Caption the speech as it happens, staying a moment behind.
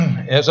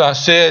as I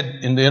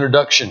said in the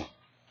introduction,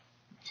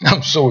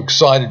 I'm so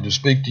excited to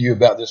speak to you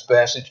about this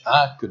passage.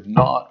 I could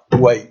not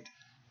wait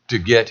to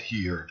get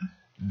here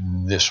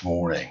this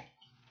morning.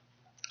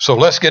 So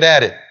let's get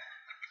at it.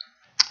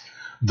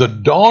 The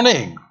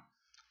dawning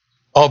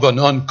of an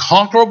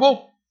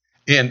unconquerable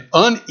and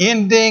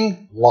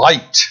unending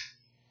light.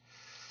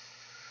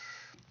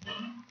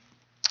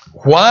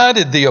 Why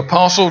did the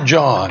Apostle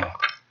John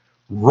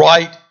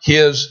write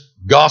his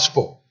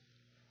gospel?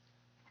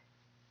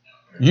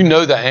 You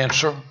know the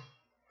answer.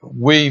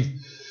 We've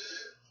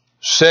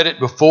said it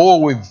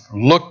before. We've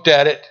looked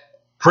at it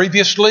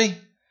previously.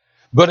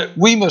 But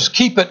we must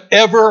keep it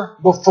ever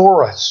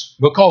before us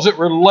because it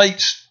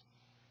relates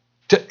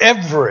to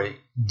every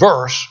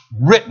verse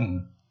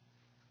written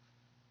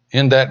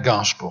in that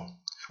gospel.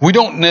 We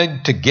don't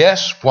need to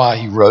guess why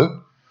he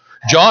wrote.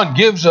 John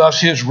gives us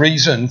his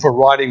reason for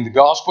writing the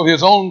gospel,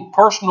 his own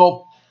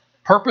personal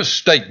purpose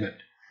statement.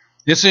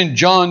 It's in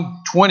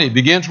John 20,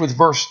 begins with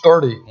verse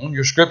 30 on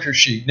your scripture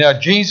sheet. Now,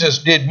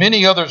 Jesus did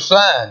many other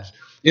signs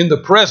in the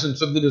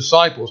presence of the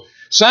disciples,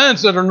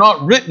 signs that are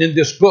not written in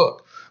this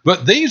book,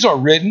 but these are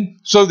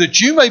written so that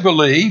you may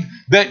believe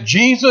that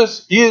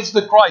Jesus is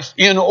the Christ.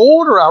 In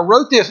order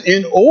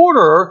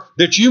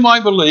that you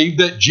might believe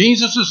that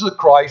Jesus is the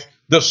Christ,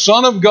 the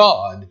Son of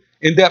God,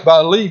 and that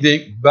by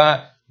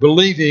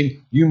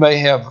believing you may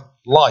have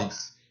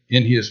life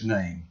in his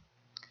name.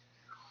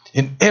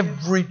 In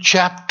every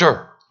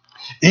chapter,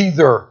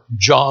 either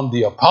John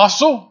the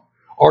Apostle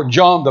or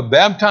John the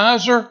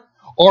Baptizer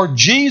or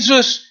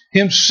Jesus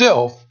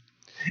himself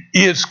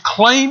is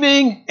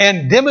claiming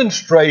and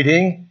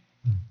demonstrating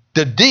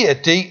the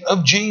deity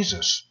of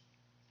Jesus.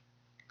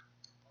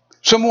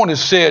 Someone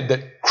has said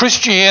that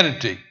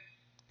Christianity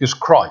is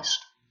Christ.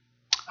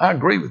 I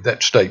agree with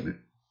that statement,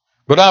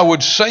 but I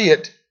would say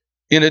it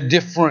in a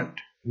different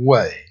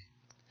way.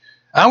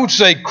 I would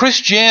say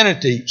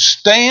Christianity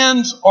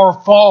stands or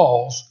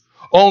falls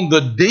on the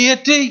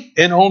deity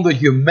and on the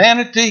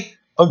humanity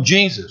of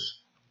Jesus.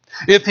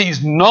 If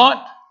he's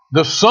not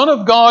the Son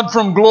of God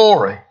from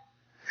glory,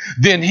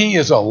 then he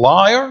is a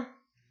liar,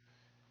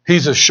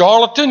 he's a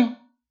charlatan,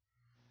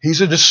 he's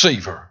a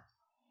deceiver.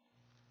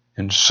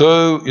 And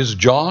so is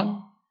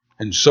John,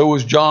 and so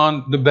is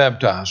John the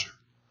Baptizer.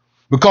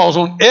 Because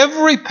on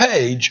every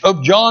page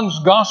of John's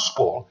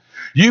gospel,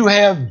 you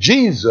have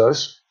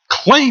Jesus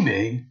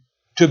claiming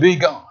to be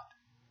God.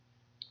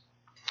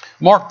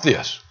 Mark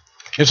this.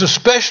 It's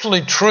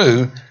especially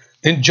true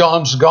in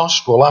John's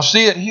gospel. I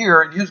see it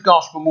here in his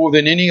gospel more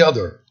than any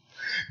other.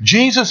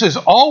 Jesus is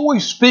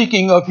always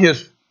speaking of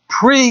his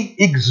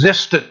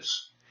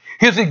pre-existence,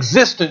 his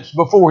existence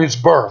before his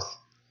birth.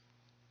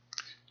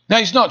 Now,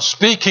 he's not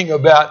speaking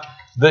about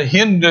the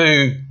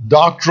Hindu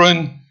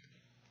doctrine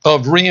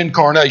of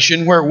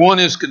reincarnation, where one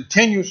is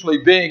continuously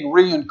being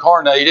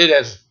reincarnated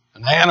as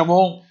an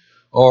animal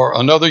or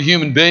another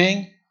human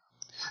being.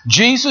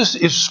 Jesus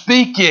is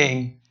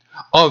speaking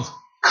of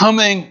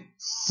coming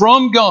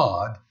from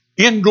God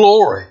in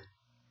glory,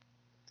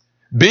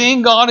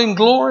 being God in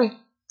glory,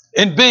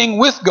 and being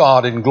with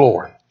God in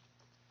glory.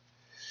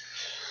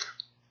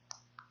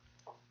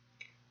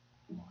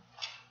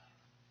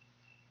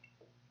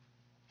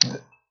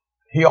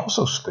 He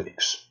also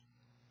speaks,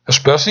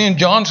 especially in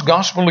John's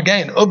gospel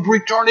again, of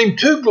returning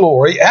to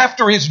glory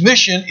after his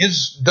mission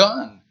is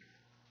done.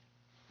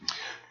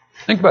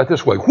 Think about it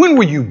this way. When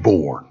were you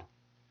born?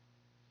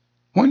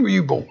 When were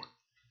you born?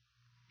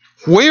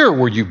 Where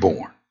were you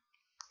born?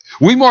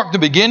 We mark the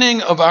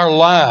beginning of our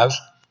lives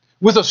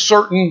with a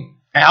certain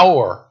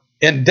hour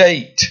and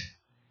date.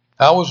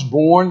 I was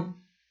born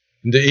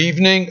in the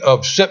evening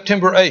of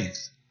September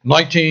 8th,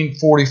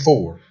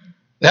 1944,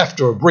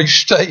 after a brief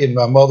stay in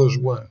my mother's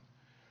womb.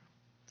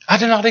 I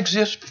did not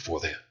exist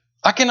before that.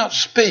 I cannot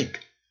speak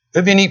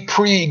of any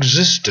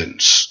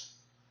pre-existence.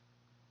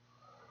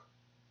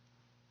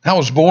 I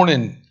was born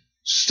in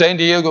San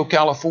Diego,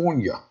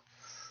 California,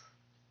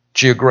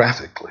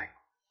 geographically.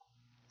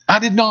 I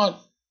did not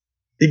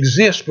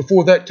exist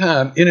before that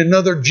time in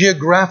another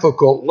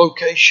geographical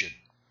location.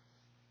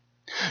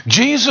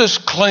 Jesus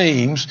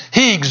claims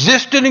he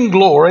existed in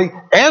glory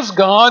as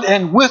God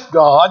and with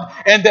God,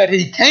 and that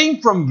he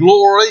came from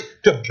glory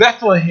to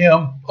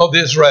Bethlehem of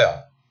Israel.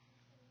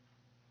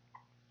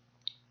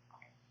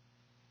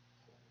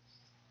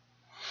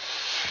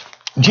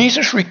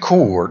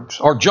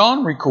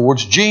 John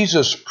records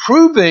Jesus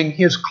proving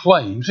his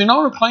claims. He not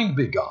only claimed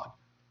to be God,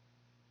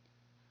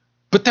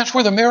 but that's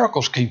where the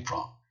miracles came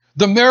from.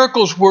 The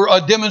miracles were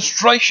a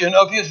demonstration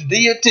of his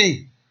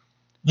deity.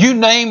 You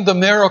name the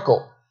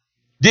miracle.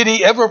 Did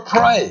he ever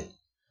pray?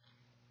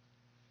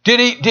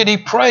 Did he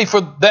pray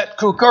for that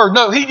to occur?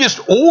 No, he just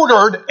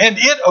ordered and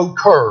it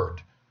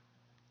occurred.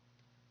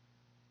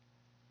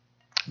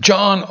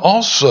 John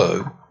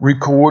also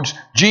records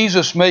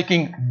Jesus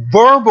making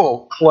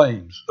verbal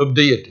claims of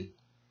deity.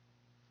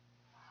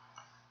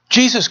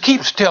 Jesus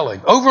keeps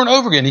telling, over and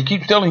over again, he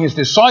keeps telling his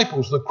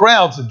disciples, the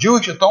crowds, the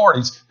Jewish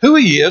authorities, who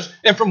he is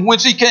and from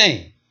whence he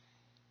came.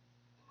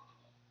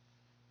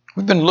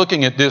 We've been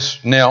looking at this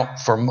now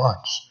for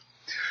months.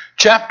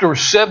 chapter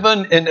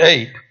 7 and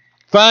 8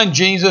 find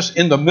Jesus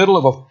in the middle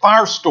of a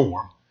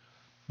firestorm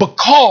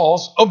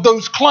because of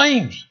those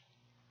claims.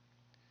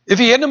 If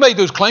he hadn't made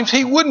those claims,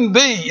 he wouldn't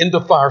be in the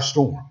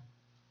firestorm.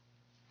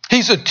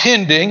 He's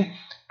attending,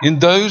 in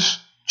those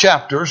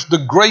chapters,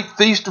 the great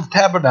Feast of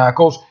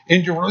Tabernacles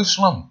in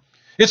Jerusalem.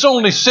 It's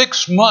only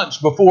 6 months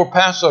before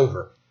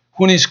Passover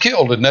when he's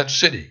killed in that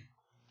city.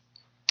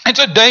 It's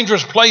a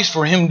dangerous place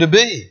for him to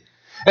be,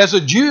 as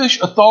the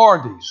Jewish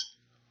authorities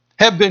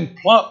have been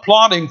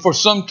plotting for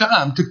some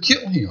time to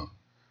kill him.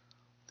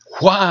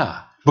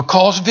 Why?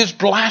 Because of his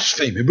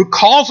blasphemy,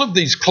 because of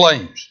these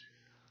claims.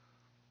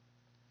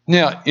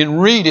 Now, in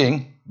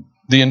reading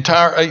the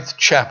entire 8th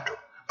chapter,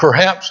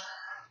 perhaps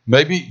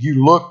maybe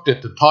you looked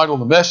at the title of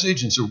the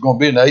message and said, we're going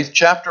to be in the 8th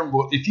chapter.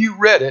 Well, if you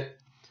read it,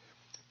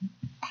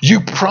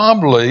 you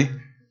probably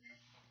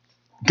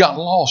got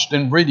lost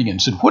in reading it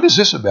and said, what is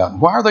this about?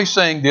 And why are they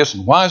saying this?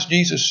 And why is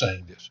Jesus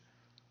saying this?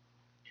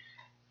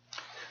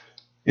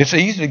 It's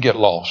easy to get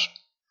lost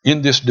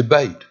in this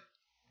debate.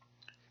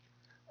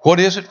 What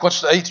is it?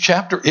 What's the 8th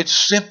chapter? It's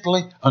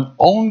simply an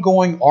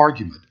ongoing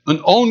argument, an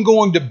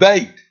ongoing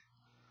debate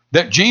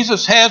that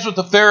Jesus has with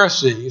the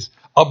Pharisees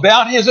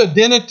about his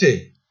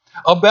identity,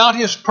 about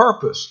his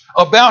purpose,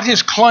 about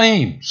his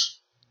claims.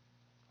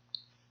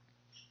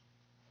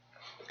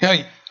 Now,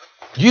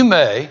 you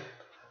may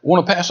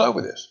want to pass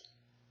over this.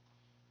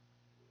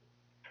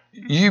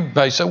 You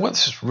may say, well,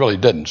 this really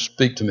doesn't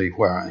speak to me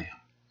where I am.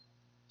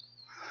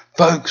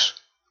 Folks,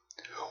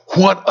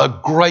 what a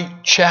great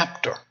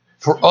chapter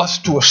for us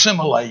to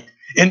assimilate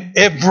in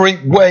every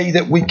way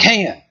that we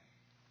can.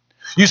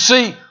 You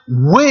see,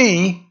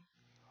 we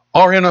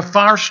are in a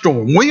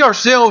firestorm. We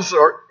ourselves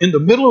are in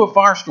the middle of a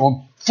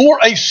firestorm for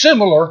a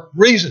similar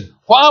reason.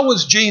 Why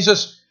was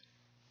Jesus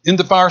in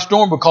the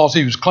firestorm? Because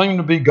he was claiming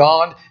to be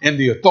God and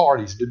the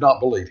authorities did not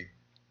believe him.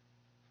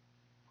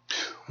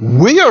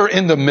 We are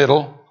in the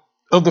middle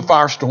of the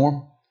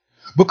firestorm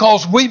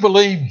because we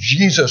believe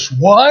Jesus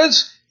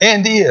was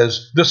and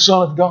is the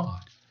Son of God.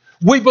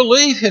 We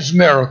believe his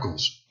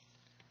miracles.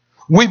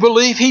 We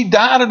believe he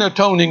died an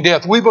atoning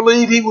death. We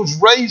believe he was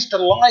raised to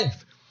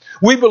life.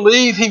 We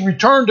believe he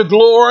returned to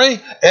glory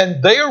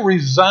and there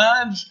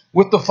resides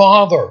with the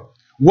Father,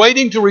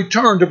 waiting to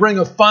return to bring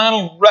a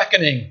final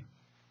reckoning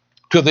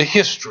to the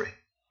history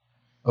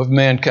of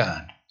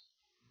mankind.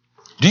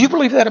 Do you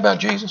believe that about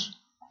Jesus?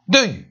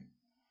 Do you?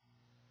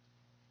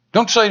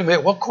 Don't say to me,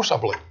 well, of course I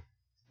believe it.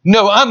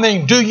 No, I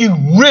mean, do you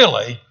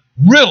really,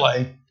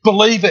 really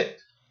believe it?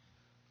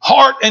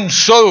 Heart and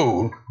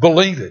soul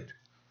believe it.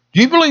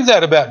 Do you believe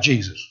that about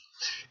Jesus?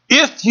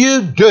 If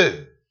you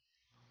do,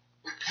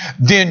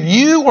 then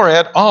you are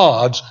at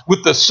odds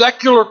with the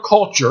secular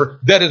culture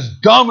that is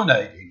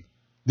dominating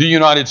the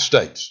United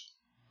States.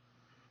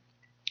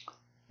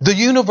 The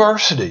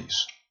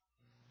universities,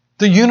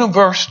 the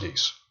University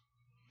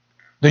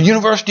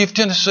of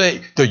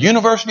Tennessee, the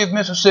University of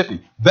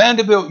Mississippi,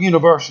 Vanderbilt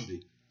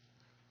University,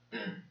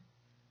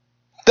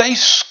 they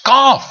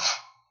scoff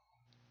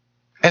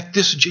at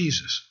this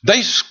Jesus.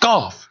 They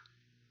scoff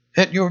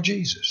at your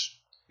Jesus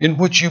in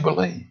which you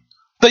believe.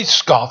 They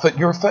scoff at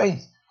your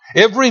faith.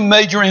 Every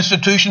major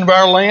institution of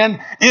our land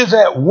is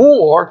at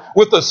war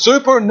with the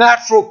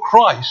supernatural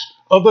Christ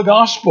of the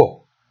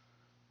gospel.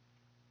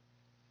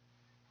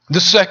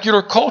 The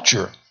secular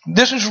culture,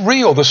 this is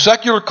real. The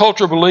secular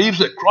culture believes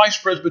that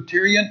Christ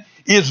Presbyterian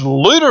is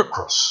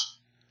ludicrous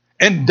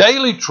and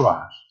daily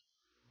tries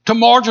to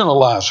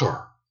marginalize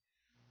her.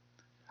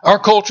 Our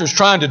culture is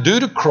trying to do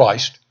to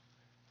Christ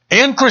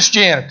and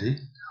Christianity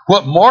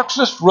what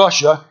Marxist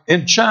Russia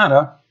and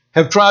China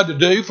have tried to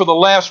do for the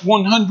last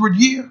 100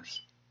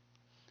 years.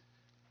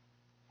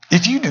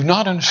 If you do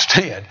not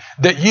understand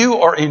that you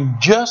are in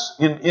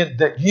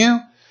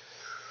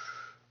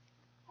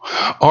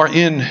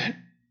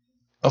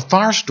a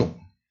firestorm,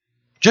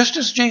 just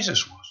as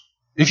Jesus was,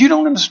 if you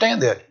don't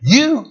understand that,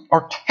 you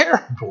are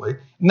terribly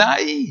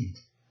naive.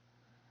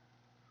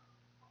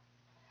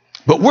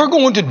 But we're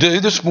going to do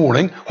this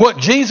morning what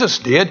Jesus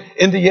did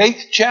in the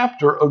 8th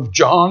chapter of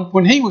John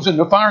when he was in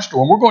the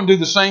firestorm. We're going to do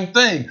the same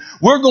thing.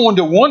 We're going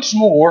to once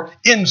more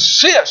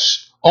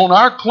insist on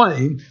our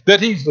claim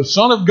that he's the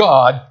Son of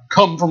God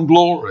come from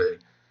glory.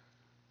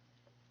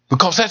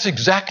 Because that's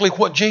exactly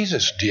what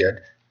Jesus did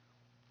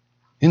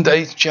in the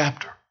 8th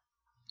chapter.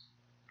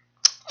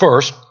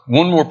 First,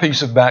 one more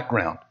piece of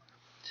background.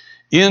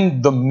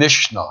 In the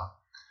Mishnah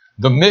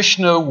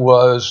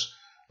was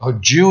a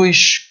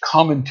Jewish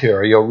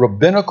commentary, a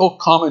rabbinical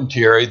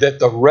commentary that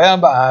the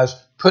rabbis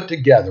put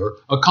together,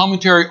 a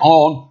commentary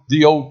on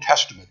the Old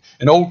Testament,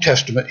 an Old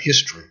Testament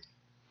history.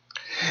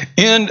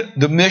 In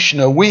the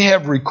Mishnah, we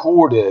have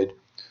recorded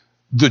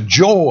the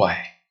joy,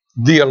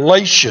 the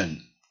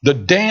elation, the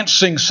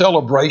dancing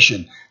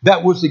celebration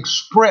that was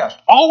expressed,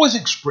 always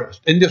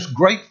expressed in this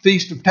great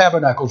Feast of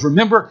Tabernacles.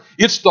 Remember,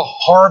 it's the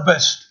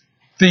harvest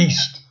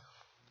feast.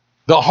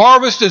 The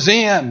harvest is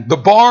in. The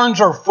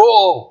barns are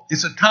full.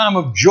 It's a time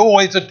of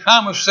joy. It's a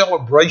time of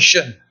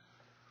celebration.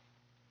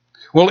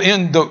 Well,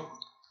 in the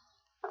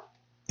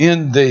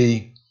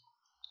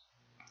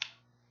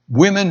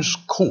women's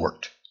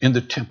court in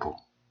the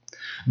temple,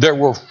 there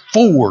were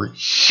 4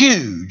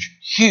 huge,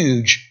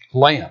 huge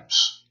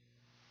lamps.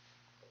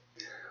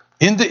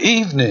 In the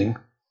evening,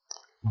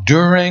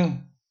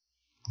 during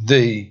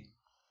the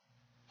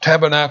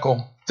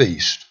tabernacle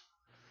feast,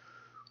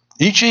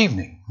 each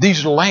evening,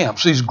 these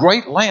lamps, these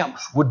great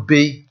lamps would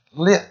be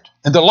lit,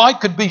 and the light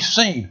could be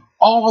seen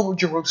all over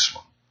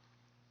Jerusalem.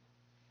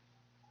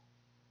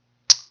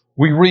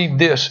 We read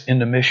this in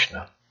the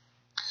Mishnah.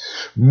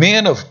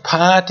 Men of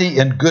piety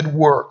and good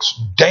works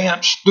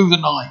danced through the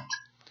night,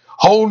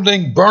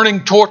 holding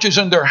burning torches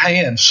in their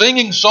hands,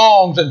 singing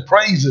songs and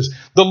praises.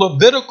 The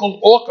Levitical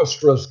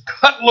orchestras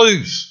cut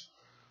loose.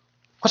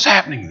 What's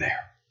happening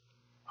there?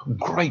 A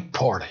great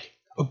party,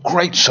 a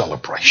great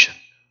celebration.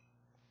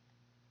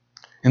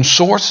 And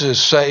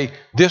sources say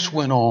this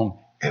went on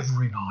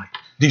every night.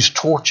 These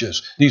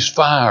torches, these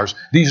fires,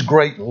 these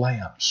great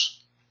lamps.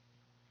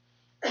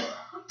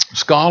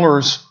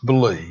 Scholars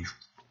believe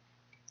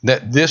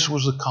that this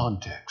was the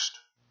context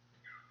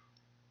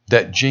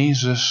that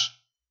Jesus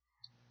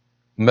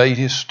made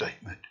his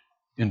statement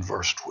in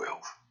verse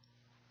 12.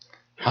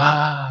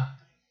 I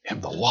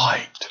am the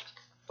light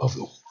of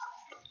the world.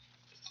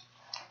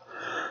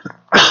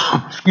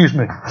 Excuse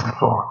me. I'm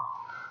sorry.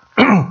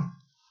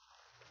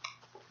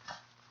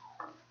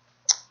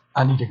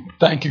 I need to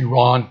thank you,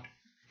 Ron.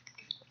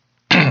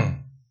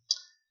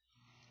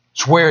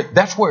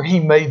 That's where he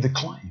made the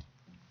claim.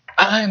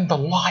 I am the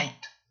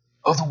light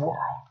of the world.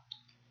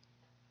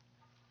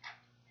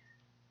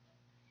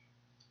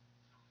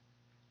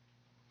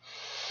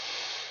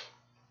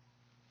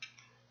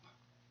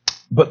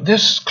 But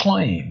this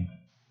claim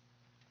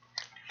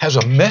has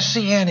a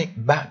messianic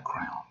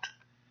background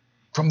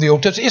from the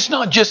Old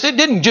Testament. It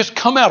didn't just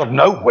come out of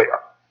nowhere.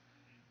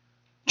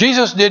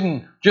 Jesus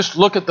didn't just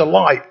look at the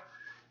light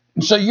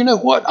and say, you know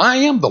what? I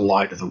am the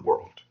light of the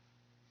world.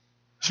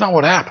 That's not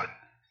what happened.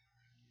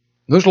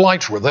 Those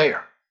lights were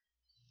there.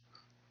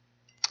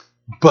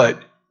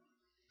 But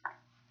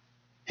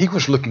he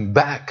was looking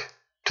back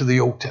to the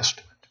Old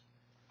Testament,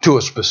 to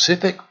a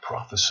specific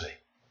prophecy.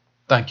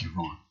 Thank you,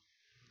 Ron.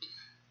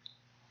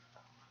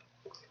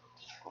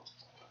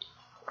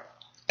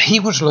 He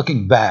was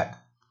looking back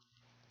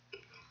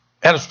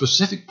at a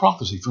specific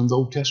prophecy from the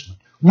Old Testament.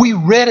 We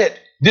read it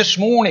this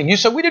morning. You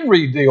said we didn't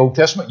read the Old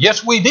Testament.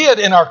 Yes, we did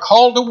in our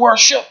call to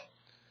worship.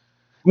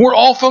 We're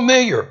all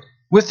familiar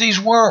with these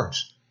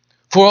words.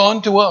 For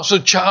unto us a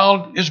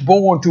child is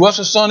born, to us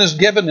a son is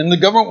given, and the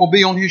government will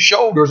be on his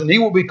shoulders, and he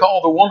will be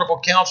called the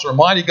Wonderful Counselor,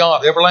 Mighty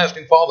God,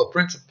 Everlasting Father,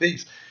 Prince of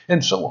Peace,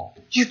 and so on.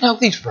 You know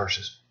these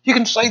verses. You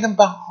can say them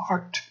by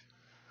heart.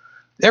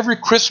 Every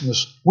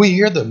Christmas, we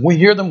hear them. We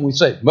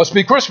say, it must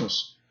be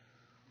Christmas.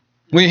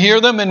 We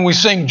hear them and we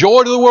sing,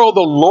 joy to the world,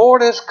 the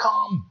Lord has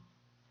come.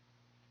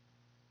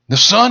 The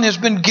Son has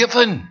been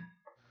given.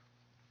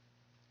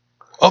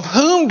 Of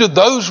whom do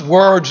those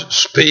words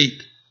speak?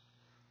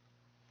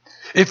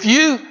 If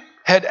you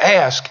had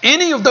asked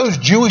any of those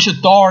Jewish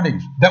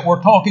authorities that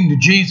were talking to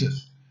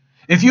Jesus,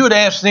 if you had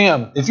asked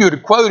them, if you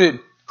had quoted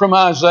from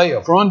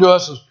Isaiah, for unto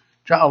us a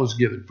child is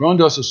given, for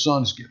unto us a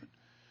son is given.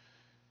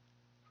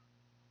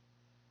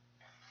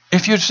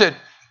 If you had said,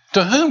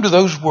 to whom do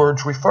those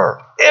words refer?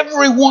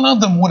 Every one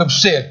of them would have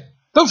said,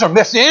 those are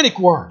messianic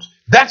words.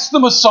 That's the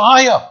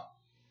Messiah.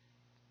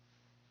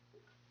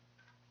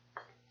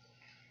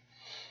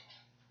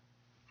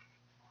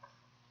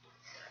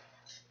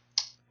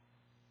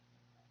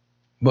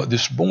 But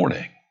this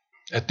morning,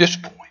 at this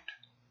point,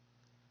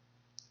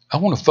 I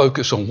want to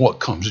focus on what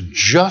comes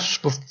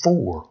just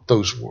before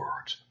those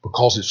words,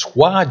 because it's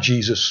why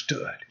Jesus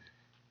stood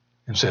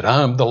and said,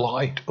 I am the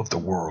light of the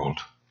world.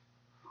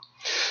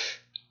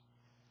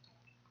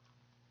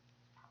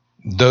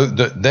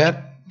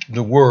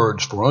 The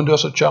words, for unto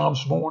us a child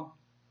is born,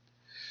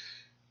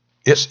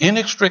 it's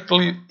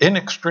inextricably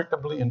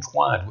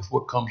entwined with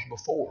what comes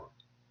before.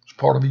 It's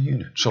part of a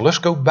unit. So let's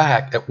go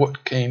back at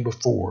what came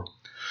before.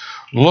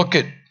 Look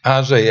at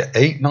Isaiah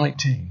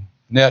 8:19.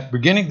 Now, at the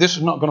beginning, this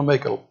is not going to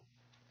make a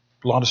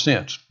lot of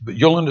sense, but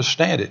you'll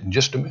understand it in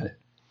just a minute.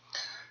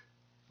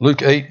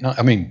 Isaiah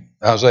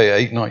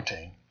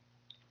 8:19.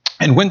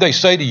 And when they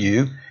say to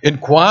you,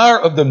 inquire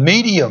of the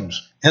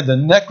mediums and the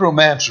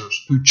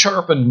necromancers who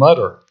chirp and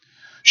mutter,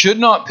 should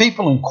not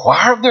people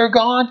inquire of their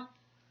God?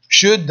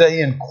 Should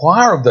they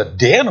inquire of the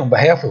dead on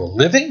behalf of the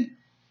living?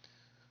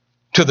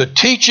 To the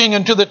teaching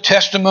and to the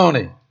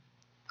testimony.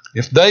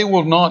 If they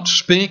will not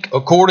speak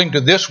according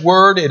to this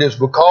word, it is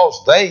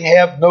because they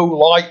have no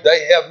light,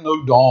 they have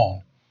no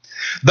dawn.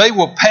 They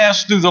will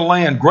pass through the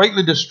land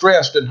greatly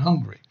distressed and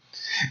hungry.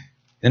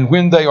 And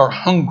when they are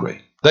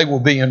hungry, they will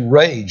be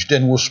enraged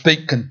and will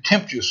speak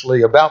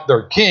contemptuously about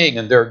their king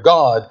and their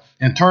God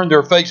and turn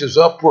their faces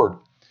upward.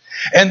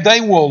 And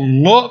they will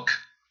look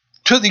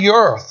to the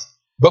earth,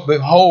 but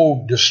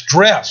behold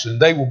distress, and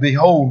they will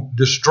behold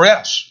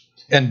distress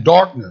and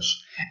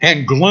darkness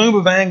and gloom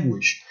of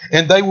anguish,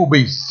 and they will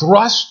be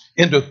thrust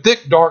into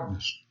thick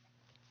darkness.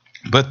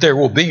 But there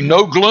will be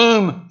no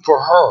gloom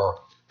for her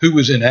who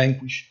is in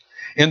anguish.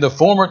 In the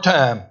former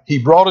time, he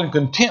brought in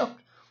contempt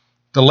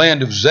the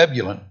land of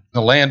Zebulun,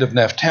 the land of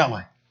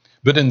Naphtali.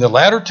 But in the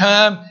latter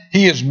time,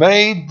 he has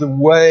made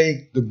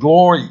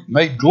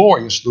made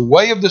glorious the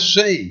way of the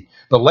sea,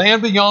 the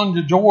land beyond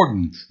the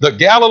Jordan, the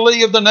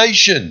Galilee of the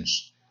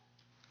nations.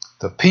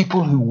 The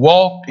people who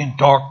walked in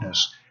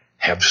darkness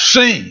have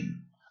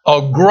seen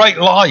a great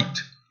light.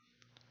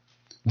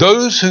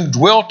 Those who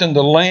dwelt in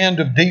the land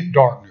of deep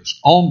darkness,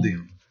 on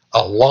them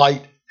a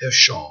light has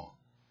shone.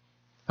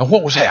 Now,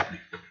 what was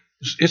happening?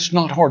 It's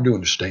not hard to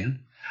understand.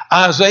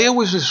 Isaiah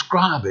was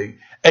describing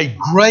a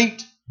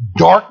great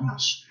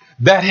darkness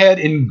that had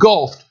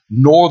engulfed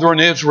northern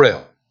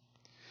Israel.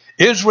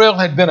 Israel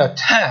had been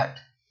attacked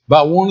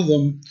by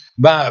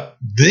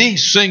the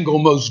single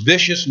most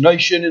vicious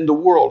nation in the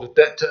world at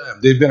that time.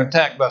 They'd been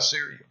attacked by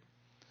Syria.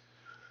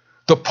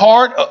 The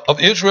part of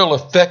Israel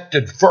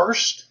affected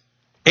first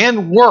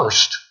and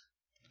worst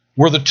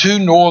were the two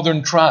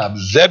northern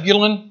tribes,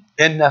 Zebulun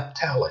and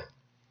Naphtali.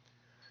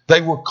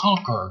 They were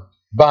conquered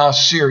by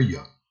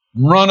Assyria,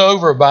 run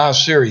over by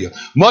Assyria.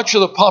 Much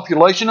of the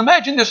population,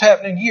 imagine this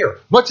happening here,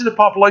 much of the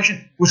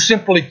population was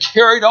simply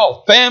carried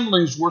off.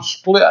 Families were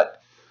split.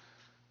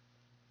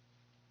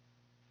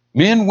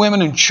 Men,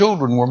 women, and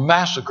children were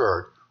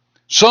massacred.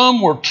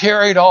 Some were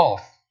carried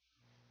off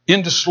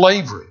into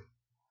slavery.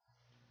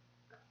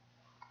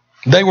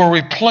 They were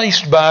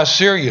replaced by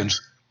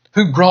Assyrians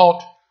who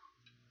brought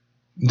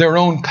their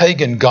own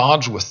pagan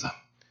gods with them.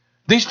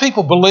 These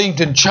people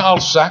believed in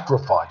child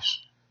sacrifice.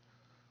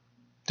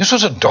 This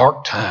was a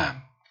dark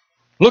time.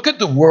 Look at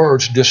the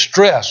words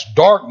distress,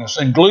 darkness,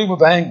 and gloom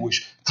of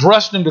anguish,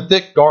 thrust into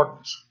thick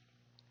darkness.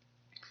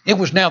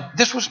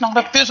 This was not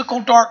a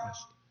physical darkness.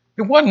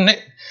 It wasn't.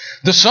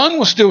 The sun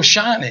was still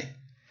shining.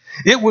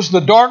 It was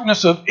the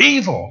darkness of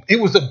evil. It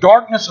was the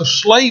darkness of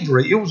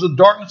slavery. It was the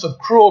darkness of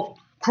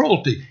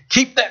cruelty.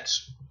 Keep that,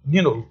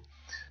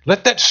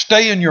 let that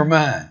stay in your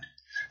mind.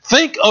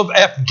 Think of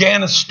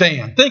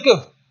Afghanistan. Think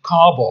of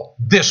Kabul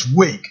this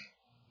week.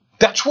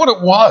 That's what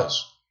it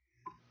was.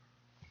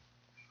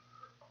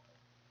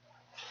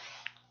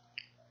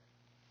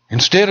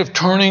 Instead of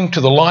turning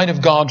to the light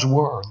of God's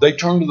word, they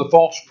turned to the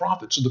false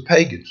prophets of the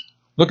pagans.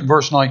 Look at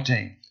verse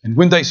 19. And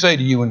when they say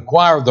to you,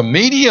 inquire of the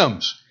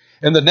mediums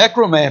and the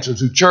necromancers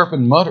who chirp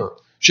and mutter,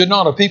 should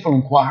not a people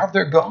inquire of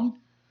their God?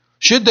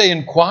 Should they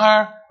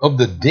inquire of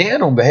the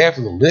dead on behalf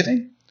of the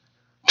living?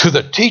 To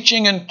the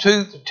teaching and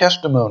to the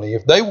testimony.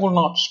 If they will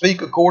not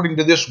speak according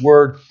to this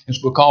word,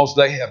 it's because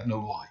they have no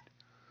light.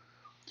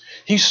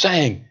 He's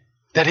saying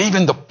that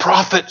even the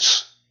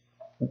prophets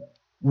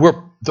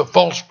the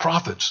false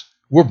prophets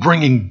were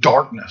bringing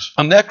darkness.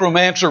 A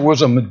necromancer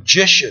was a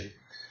magician,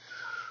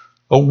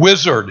 a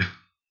wizard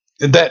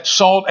that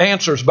sought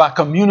answers by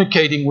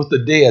communicating with the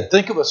dead.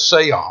 Think of a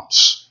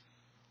seance.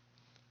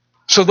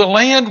 So the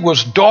land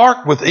was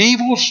dark with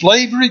evil,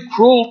 slavery,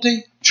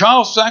 cruelty,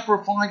 child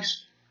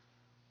sacrifice.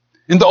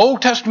 And the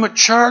Old Testament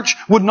church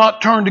would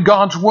not turn to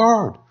God's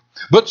word,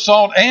 but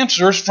sought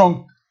answers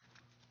from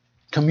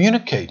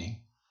communicating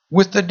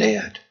with the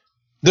dead.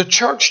 The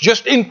church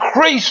just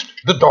increased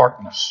the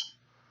darkness.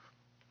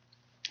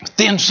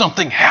 Then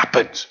something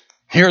happens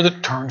here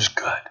that turns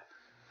good.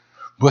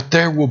 But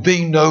there will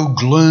be no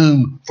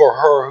gloom for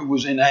her who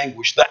was in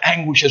anguish. The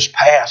anguish has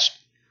passed.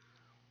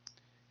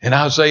 And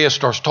Isaiah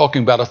starts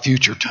talking about a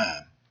future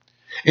time.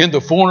 In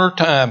the former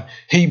time,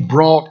 he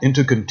brought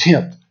into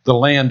contempt the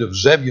land of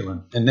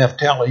Zebulun and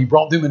Naphtali. He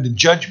brought them into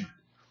judgment.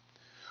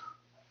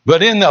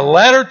 But in the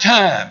latter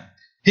time,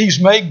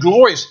 he's made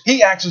glorious.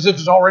 He acts as if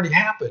it's already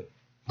happened.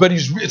 But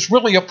it's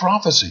really a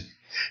prophecy.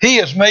 He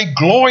has made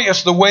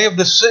glorious the way of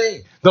the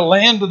sea, the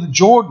land of the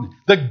Jordan,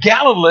 the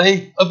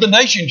Galilee of the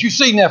nations. You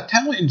see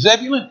Naphtali and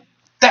Zebulun?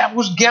 That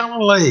was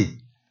Galilee.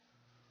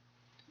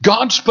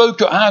 God spoke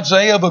to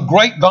Isaiah of a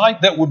great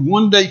light that would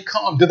one day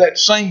come to that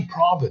same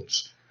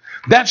province.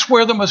 That's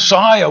where the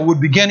Messiah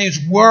would begin his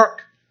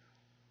work.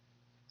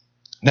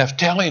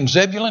 Naphtali and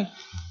Zebulun,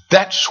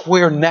 that's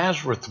where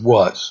Nazareth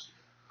was.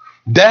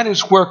 That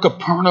is where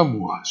Capernaum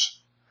was.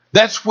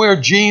 That's where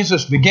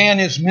Jesus began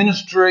his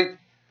ministry.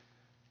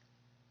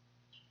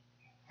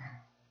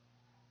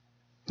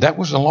 That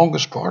was the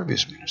longest part of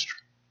his ministry.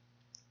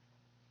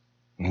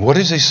 And what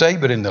does he say?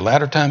 But in the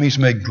latter time he's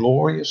made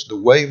glorious the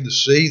way of the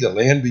sea, the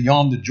land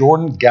beyond the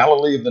Jordan,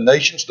 Galilee of the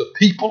nations, the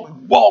people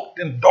who walked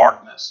in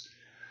darkness.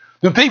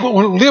 The people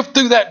who lived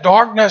through that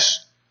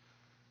darkness,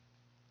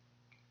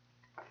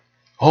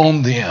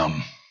 on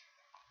them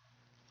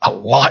a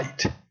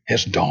light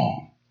has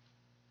dawned.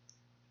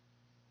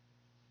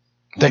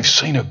 They've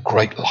seen a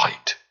great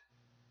light.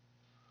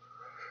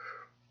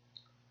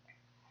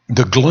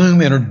 The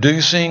gloom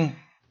introduced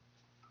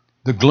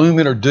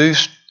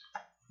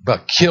by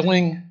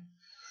killing,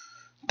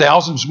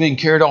 thousands being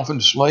carried off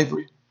into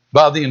slavery,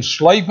 by the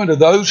enslavement of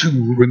those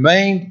who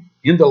remained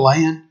in the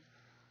land,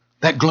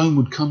 that gloom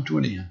would come to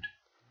an end.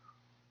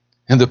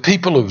 And the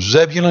people of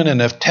Zebulun and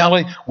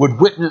Naphtali would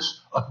witness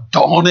a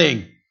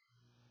dawning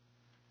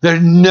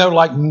that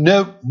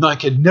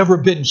like had never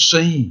been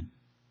seen.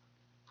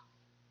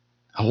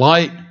 A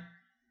light,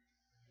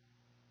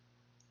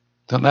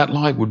 that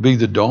light would be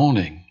the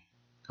dawning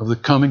of the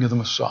coming of the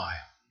Messiah.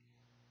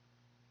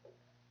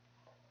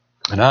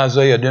 And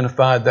Isaiah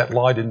identified that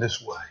light in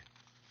this way.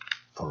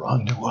 For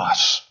unto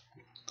us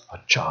a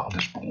child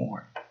is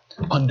born.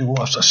 Unto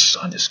us a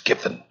son is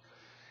given.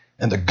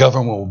 And the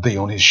government will be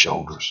on his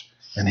shoulders.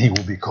 And he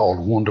will be called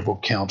Wonderful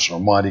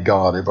Counselor, Mighty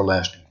God,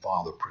 Everlasting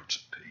Father, Prince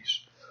of Peace.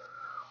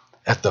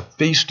 At the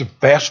feast of,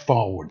 fast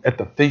forward, at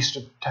the Feast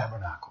of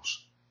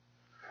Tabernacles,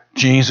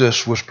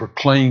 Jesus was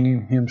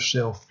proclaiming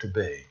himself to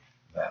be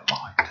that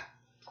light.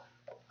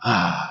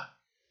 I'm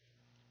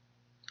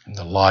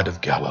the light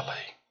of Galilee.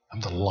 I'm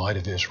the light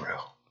of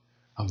Israel.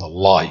 I'm the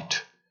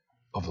light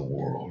of the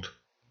world.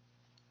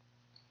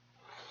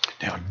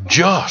 Now,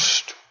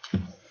 just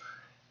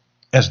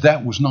as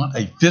that was not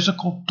a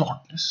physical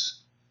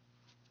darkness,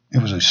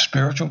 it was a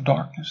spiritual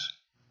darkness.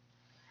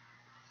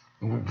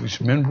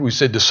 Remember we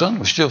said the sun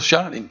was still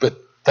shining,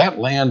 but that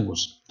land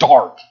was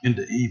dark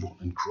into evil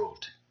and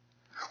cruelty.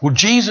 Well,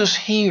 Jesus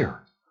here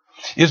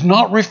is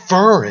not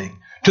referring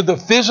to the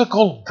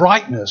physical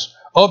brightness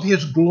of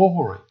his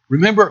glory.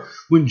 Remember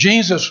when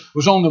Jesus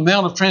was on the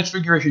Mount of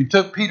Transfiguration, he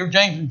took Peter,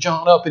 James, and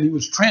John up and he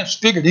was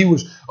transfigured. He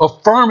was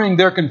affirming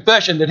their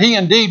confession that he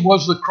indeed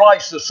was the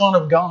Christ, the Son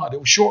of God. It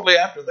was shortly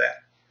after that.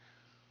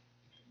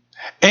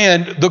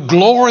 And the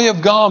glory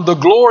of God, the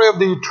glory of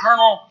the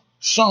eternal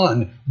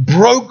Son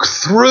broke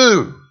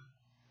through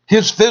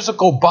his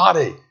physical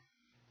body.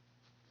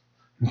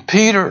 And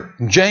Peter,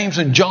 and James,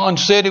 and John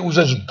said it was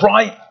as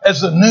bright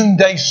as the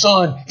noonday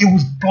sun. It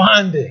was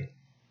blinding.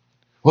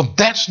 Well,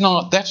 that's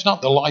not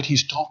the light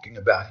he's talking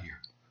about here.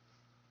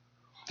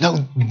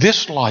 No,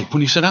 this light,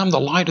 when he said, I'm the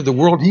light of the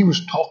world, he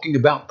was talking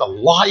about the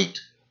light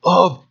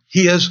of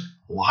his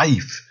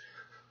life.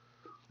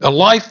 A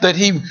light that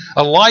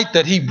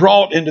he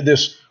brought into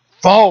this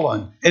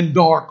fallen and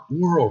dark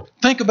world.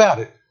 Think about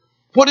it.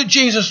 What did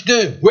Jesus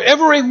do?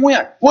 Wherever he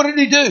went, what did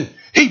he do?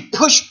 He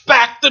pushed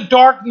back the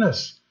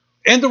darkness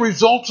and the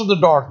results of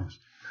the darkness.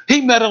 He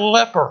met a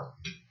leper.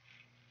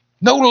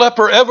 No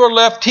leper ever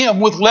left him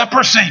with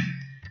leprosy.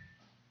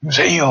 He was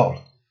healed.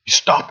 He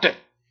stopped it.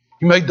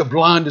 He made the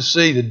blind to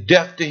see, the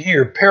deaf to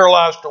hear,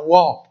 paralyzed to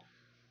walk.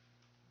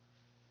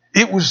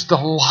 It was the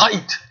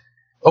light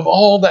of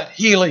all that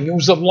healing. It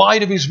was the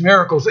light of his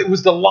miracles. It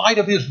was the light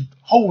of his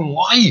whole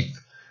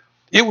life.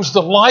 It was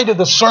the light of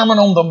the Sermon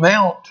on the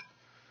Mount.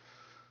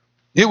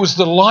 It was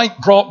the light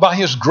brought by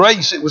his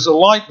grace. It was the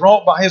light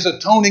brought by his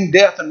atoning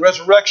death and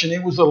resurrection.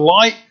 It was the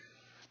light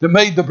that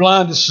made the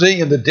blind to see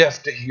and the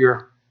deaf to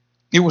hear.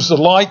 It was the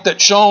light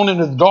that shone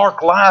into the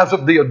dark lives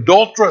of the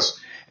adulteress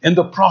and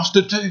the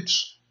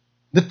prostitutes,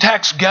 the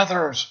tax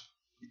gatherers.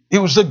 It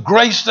was the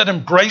grace that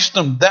embraced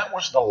them. That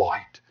was the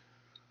light.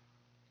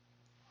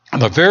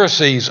 And the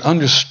Pharisees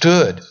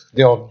understood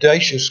the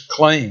audacious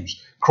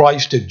claims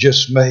Christ had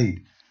just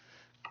made,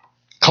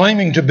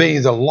 claiming to be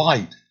the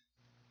light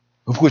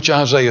of which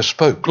Isaiah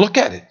spoke. Look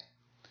at it.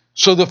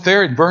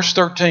 Verse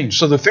 13,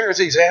 so the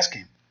Pharisees ask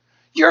him,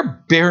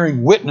 you're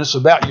bearing witness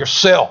about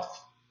yourself.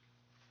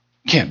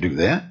 Can't do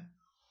that.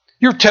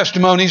 Your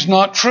testimony is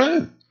not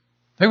true.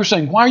 They were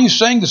saying, why are you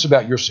saying this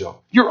about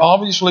yourself? You're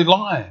obviously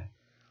lying.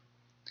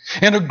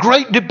 And a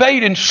great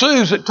debate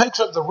ensues that takes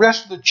up the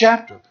rest of the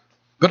chapter.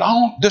 But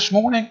this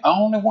morning, I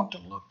only want to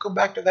go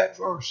back to that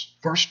verse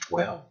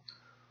 12.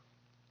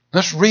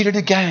 Let's read it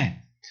again.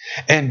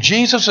 And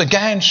Jesus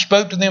again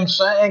spoke to them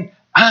saying,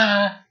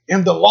 I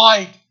am the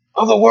light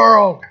of the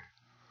world.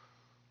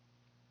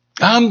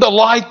 I'm the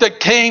light that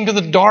came to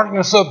the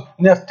darkness of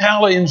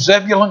Naphtali and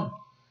Zebulun.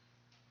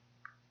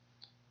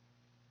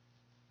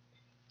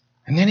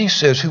 And then he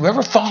says,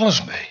 whoever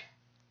follows me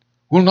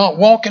will not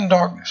walk in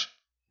darkness,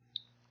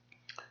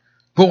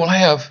 but will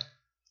have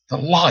the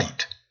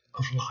light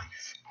of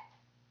life.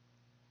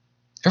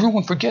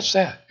 Everyone forgets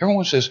that.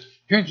 Everyone says,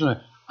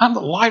 I'm the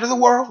light of the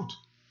world.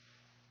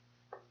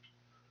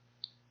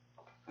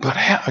 But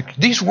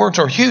these words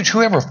are huge.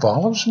 Whoever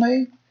follows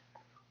me.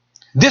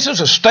 This is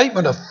a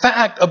statement of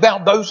fact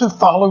about those who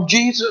follow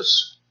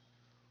Jesus.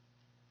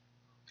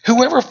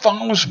 Whoever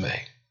follows me.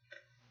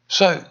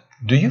 So,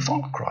 do you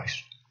follow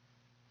Christ?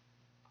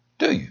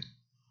 Do you?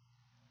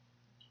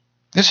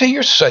 Is he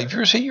your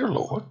Savior? Is he your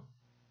Lord?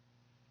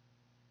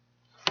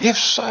 If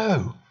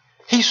so,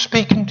 he's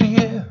speaking to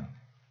you.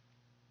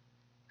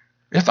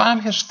 If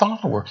I'm his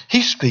follower,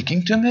 he's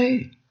speaking to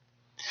me.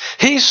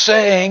 He's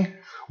saying,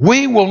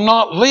 we will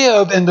not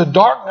live in the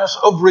darkness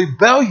of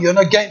rebellion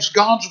against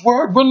God's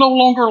word. We'll no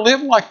longer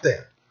live like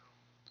that.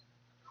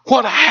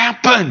 What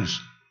happens?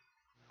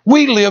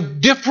 We live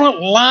different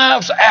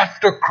lives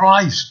after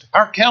Christ.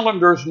 Our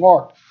calendar is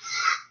marked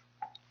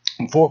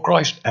before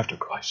Christ, after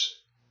Christ.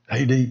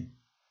 AD.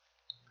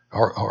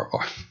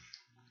 Or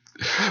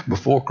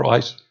before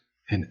Christ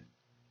and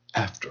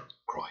after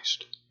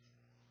Christ.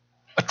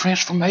 A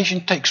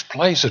transformation takes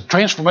place. A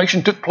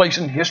transformation took place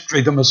in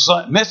history. The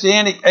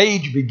Messianic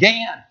age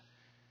began.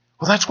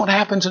 Well, that's what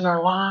happens in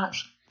our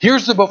lives.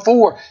 Here's the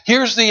before.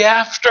 Here's the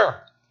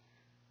after.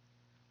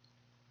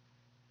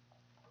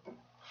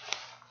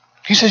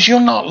 He says, you'll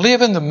not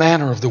live in the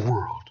manner of the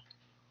world.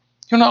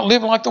 You'll not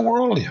live like the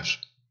world is.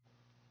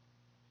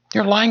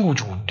 Your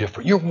language will be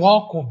different. Your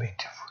walk will be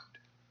different.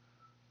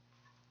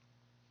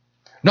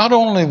 Not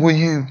only will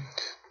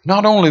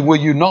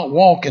you not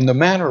walk in the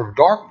manner of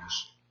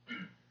darkness,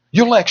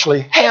 you'll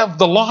actually have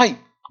the light.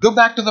 Go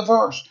back to the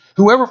verse.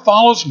 Whoever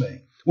follows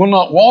me will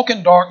not walk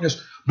in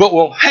darkness, but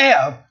will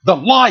have the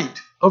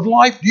light of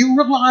life. Do you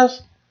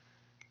realize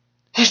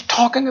he's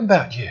talking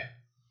about you?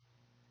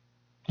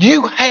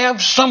 You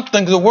have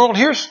something. The world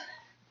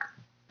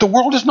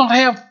does not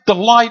have the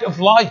light of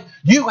life.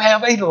 You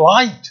have a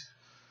light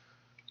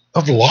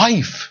of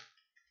life.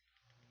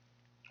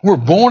 We're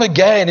born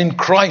again in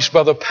Christ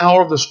by the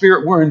power of the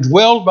Spirit. We're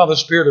indwelled by the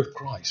Spirit of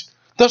Christ.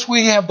 Thus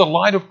we have the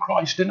light of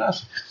Christ in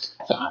us.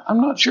 So I'm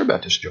not sure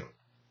about this, Joe.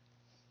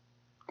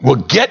 Well,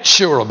 get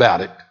sure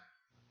about it.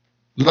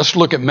 Let's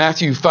look at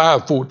Matthew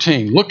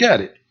 5:14. Look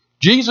at it.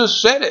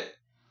 Jesus said it.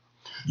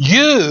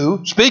 You,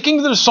 speaking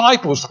to the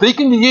disciples,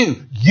 speaking to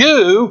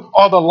you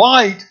are the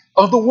light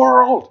of the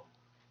world.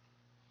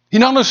 He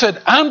not only said,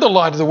 I'm the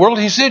light of the world,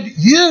 he said,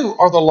 you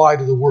are the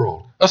light of the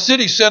world. A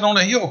city set on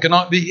a hill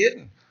cannot be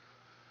hidden.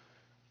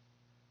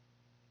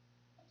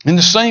 In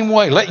the same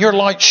way, let your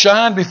light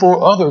shine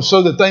before others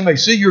so that they may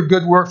see your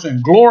good works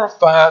and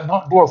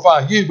not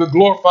glorify you, but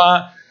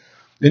glorify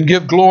and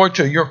give glory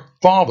to your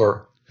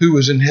Father who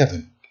is in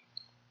heaven.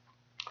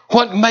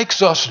 What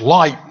makes us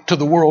light to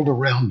the world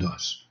around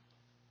us?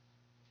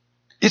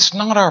 It's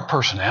not our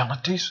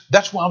personalities.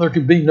 That's why there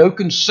can be no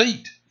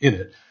conceit in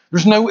it.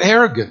 There's no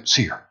arrogance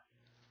here.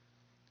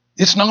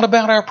 It's not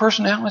about our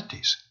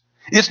personalities.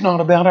 It's not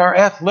about our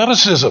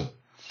athleticism.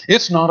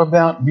 It's not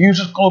about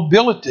musical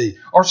ability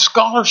or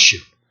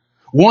scholarship.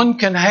 One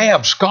can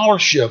have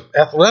scholarship,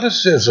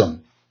 athleticism,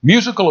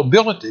 musical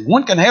ability.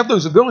 One can have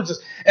those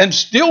abilities and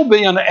still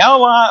be an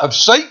ally of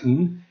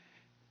Satan,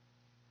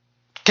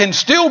 can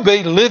still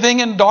be living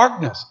in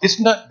darkness.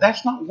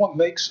 That's not what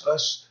makes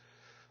us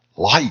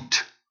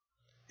light.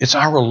 It's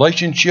our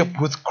relationship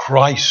with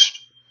Christ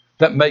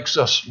that makes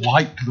us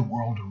light to the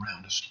world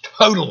around us.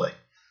 Totally.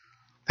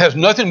 It has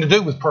nothing to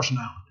do with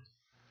personality.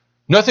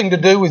 Nothing to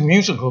do with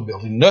musical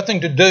ability.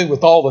 Nothing to do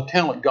with all the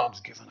talent God's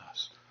given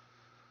us.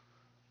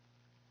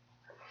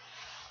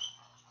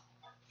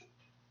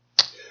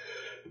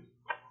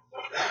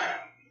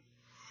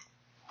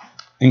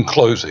 In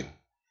closing,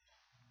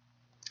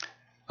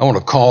 I want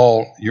to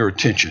call your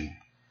attention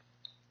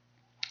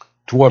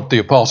to what the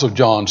Apostle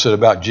John said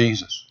about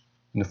Jesus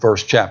in the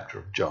first chapter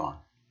of John.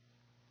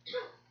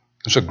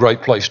 It's a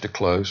great place to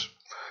close.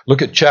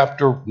 Look at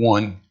chapter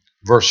 1,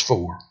 verse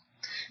 4.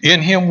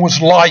 In him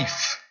was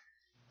life.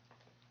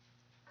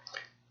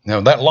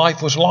 Now that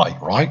life was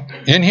light, right?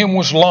 In him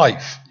was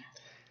life.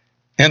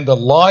 And the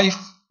life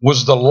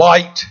was the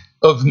light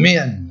of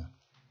men.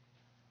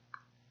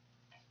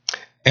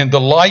 And the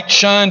light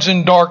shines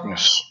in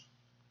darkness.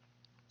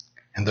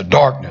 And the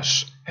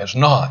darkness has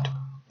not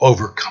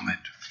overcome it.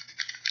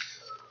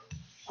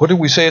 What did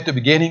we say at the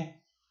beginning?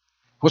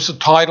 What's the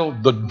title?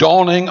 The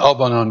dawning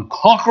of an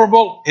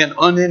unconquerable and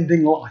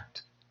unending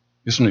light.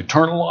 It's an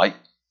eternal light.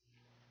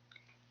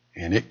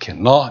 And it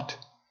cannot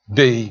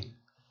be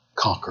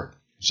conquered.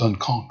 It's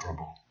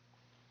unconquerable.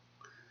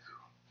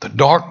 The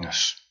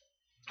darkness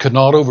could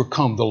not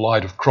overcome the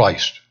light of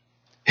Christ.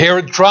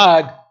 Herod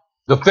tried.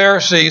 The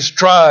Pharisees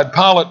tried.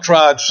 Pilate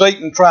tried.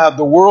 Satan tried.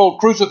 The world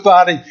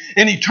crucified him.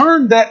 And he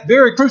turned that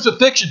very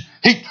crucifixion,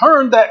 he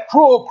turned that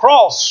cruel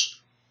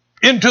cross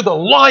into the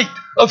light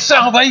of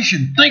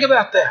salvation. Think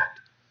about that.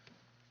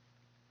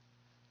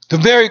 The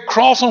very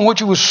cross on which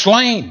he was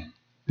slain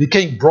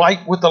became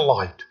bright with the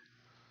light.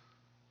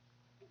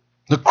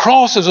 The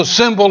cross is a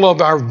symbol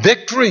of our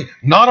victory,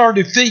 not our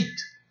defeat.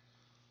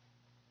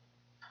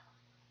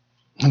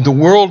 And the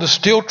world is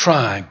still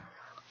trying.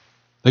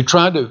 They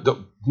tried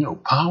to,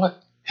 Pilate,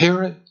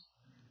 Herod,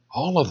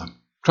 all of them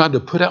tried to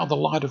put out the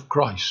light of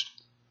Christ.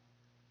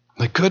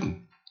 They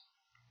couldn't.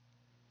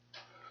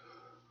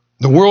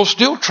 The world's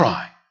still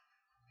trying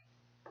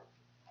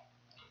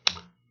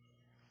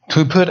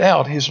to put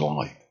out his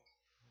light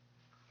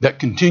that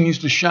continues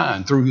to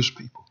shine through his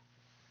people.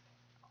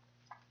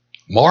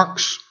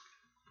 Marx,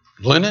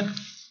 Lenin,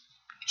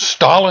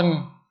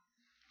 Stalin,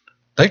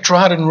 they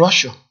tried in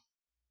Russia.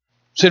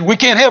 Said, we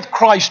can't have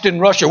Christ in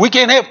Russia. We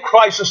can't have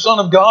Christ, the Son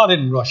of God,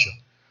 in Russia.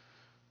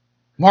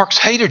 Marx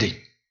hated him.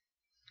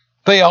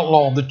 They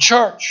outlawed the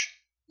church.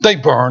 They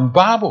burned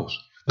Bibles.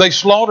 They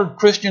slaughtered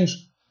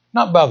Christians,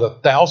 not by the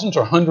thousands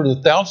or hundreds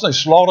of thousands. They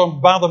slaughtered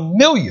them by the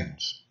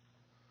millions.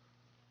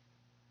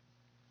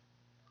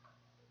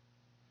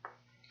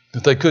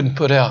 But they couldn't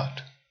put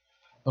out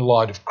the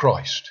light of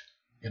Christ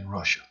in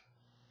Russia.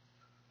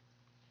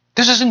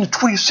 This is in the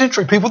 20th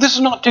century, people. This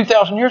is not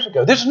 2,000 years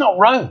ago. This is not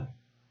Rome.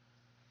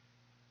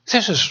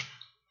 This is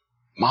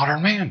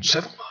modern man,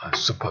 civilized,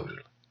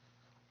 supposedly.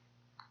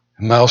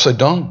 Mao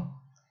Zedong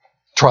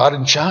tried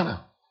in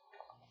China.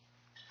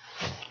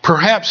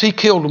 Perhaps he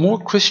killed more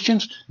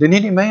Christians than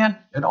any man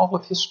in all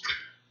of history.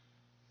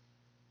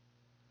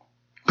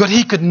 But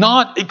he could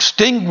not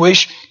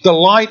extinguish the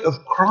light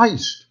of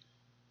Christ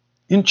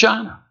in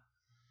China.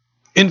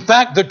 In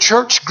fact, the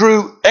church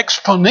grew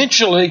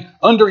exponentially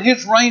under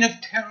his reign of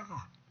terror.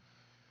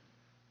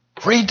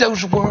 Read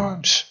those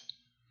words.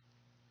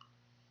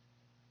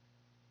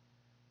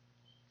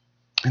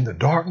 And the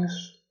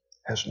darkness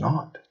has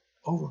not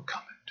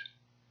overcome it.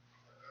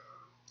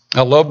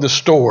 I love the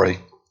story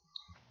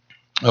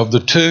of the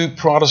two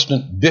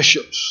Protestant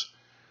bishops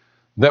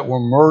that were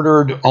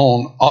murdered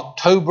on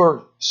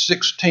October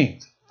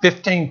 16th,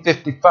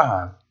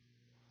 1555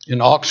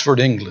 in Oxford,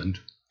 England.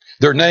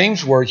 Their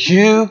names were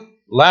Hugh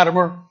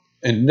Latimer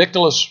and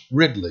Nicholas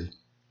Ridley.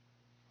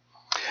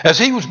 As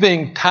he was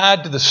being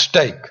tied to the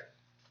stake,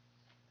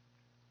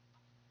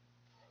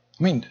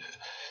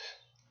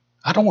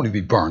 I don't want to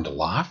be burned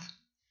alive.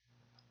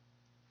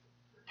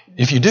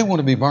 If you do want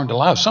to be burned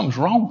alive, something's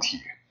wrong with you.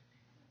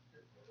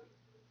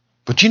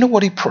 But you know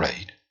what he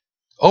prayed?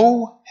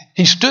 Oh,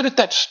 he stood at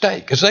that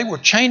stake as they were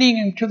chaining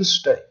him to the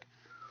stake.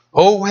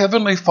 Oh,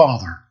 Heavenly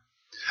Father,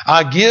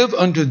 I give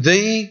unto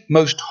thee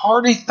most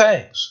hearty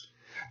thanks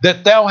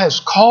that thou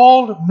hast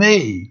called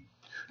me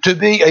to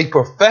be a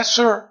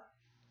professor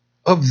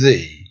of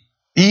thee,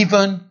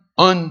 even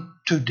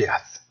unto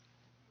death.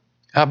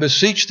 I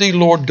beseech thee,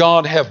 Lord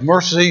God, have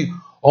mercy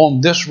on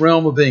this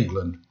realm of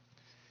England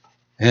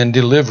and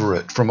deliver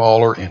it from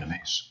all her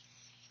enemies.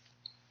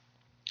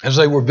 As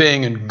they were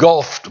being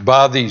engulfed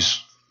by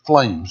these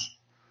flames,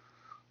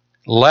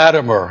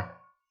 Latimer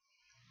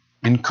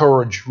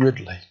encouraged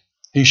Ridley.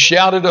 He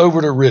shouted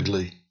over to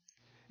Ridley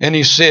and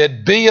he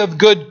said, "Be of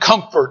good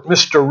comfort,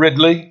 Mr.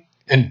 Ridley,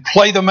 and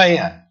play the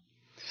man,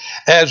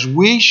 as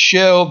we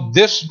shall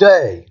this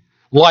day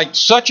light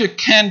such a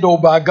candle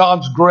by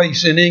God's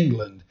grace in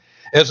England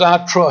as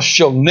I trust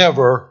shall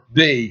never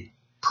be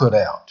put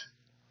out."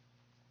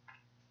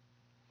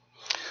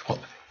 Well,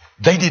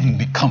 they didn't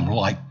become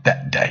light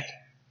that day.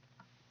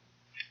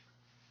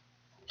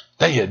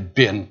 They had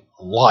been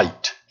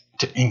light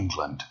to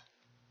England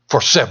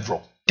for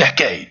several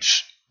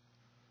decades.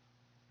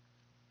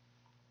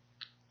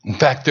 In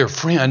fact, their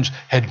friends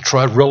had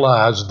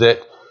realized that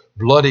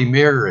Bloody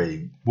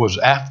Mary was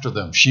after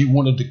them. She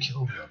wanted to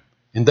kill them.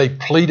 And they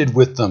pleaded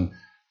with them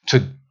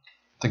to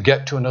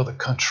get to another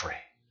country.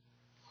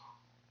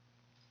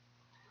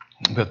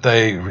 But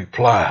they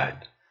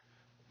replied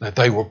that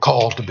they were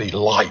called to be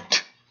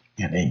light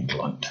in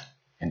England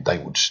and they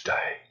would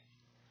stay.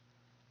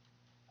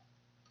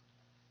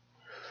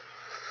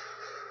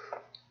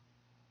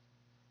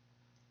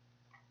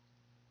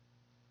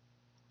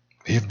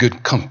 Be of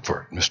good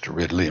comfort, Mr.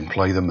 Ridley, and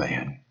play the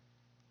man.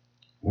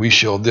 We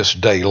shall this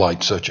day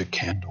light such a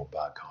candle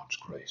by God's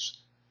grace.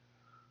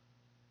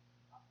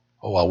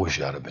 Oh, I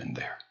wish I'd have been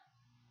there.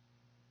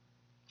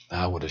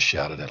 I would have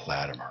shouted at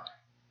Latimer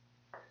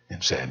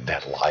and said,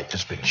 that light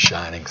has been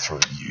shining through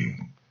you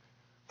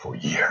for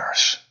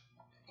years.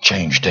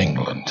 Changed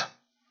England.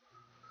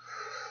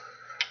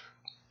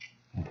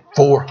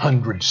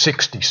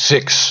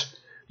 466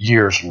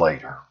 years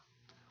later,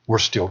 we're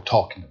still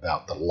talking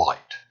about the light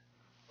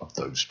of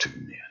those two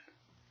men.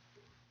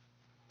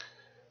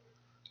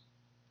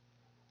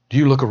 Do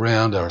you look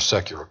around at our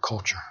secular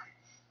culture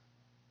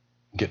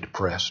and get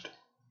depressed?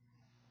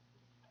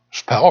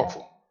 It's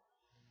powerful.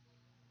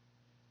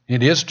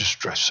 It is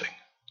distressing.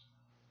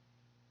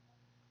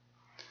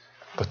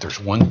 But there's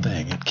one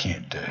thing it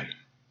can't do.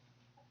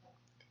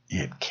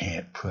 It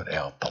can't put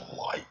out the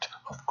light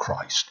of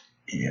Christ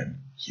in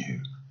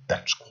you.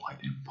 That's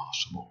quite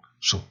impossible.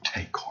 So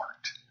take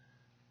heart.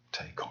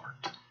 Take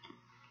heart.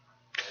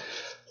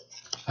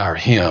 Our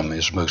hymn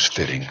is most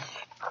fitting.